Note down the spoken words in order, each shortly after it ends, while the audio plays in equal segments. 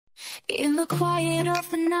In the quiet of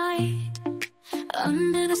the night,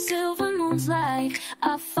 under the silver moon's light,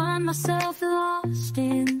 I find myself lost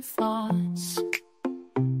in thoughts,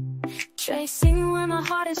 tracing where my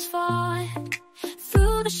heart is fought.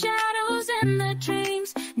 Through the shadows and the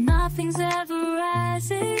dreams, nothing's ever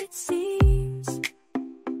as it seems.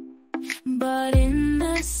 But in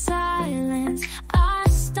the silence, I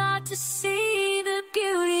start to see the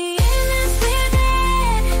beauty in this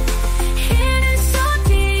within, hidden so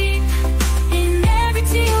deep. In every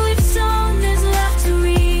tear we've sown, there's love to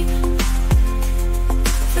reap.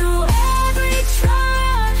 Through every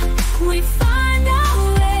trial, we find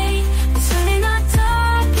our way, turning our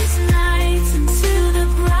darkest nights into the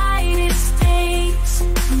brightest days.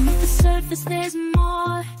 Beneath the surface, there's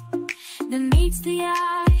more than meets the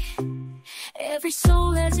eye. Every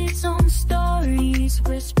soul has its own stories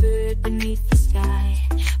whispered beneath the sky.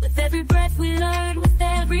 With every breath we learn, with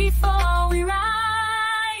every fall we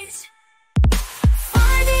rise.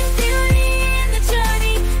 Finding beauty in the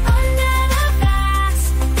journey, under the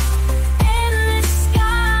vast, endless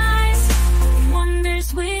skies.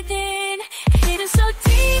 Wonders within, hidden so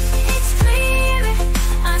deep, it's clear.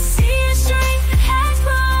 I see a strength that has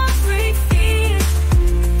grown free fear.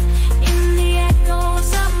 In the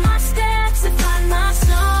echoes of my steps, I find my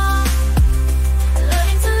song,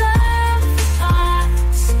 learning to love the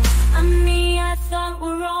parts of me I thought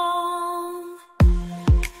were wrong.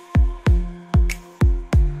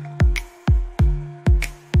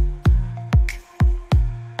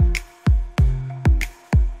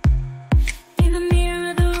 In the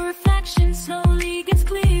mirror, the reflection slowly gets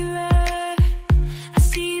clearer. I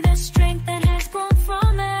see the strength that has grown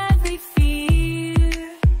from every fear.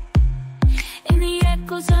 In the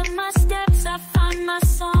echoes of my steps, I find my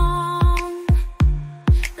song,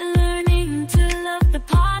 learning to love the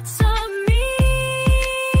parts of me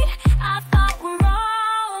I thought were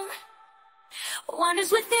wrong.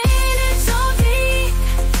 Wonders within, it's all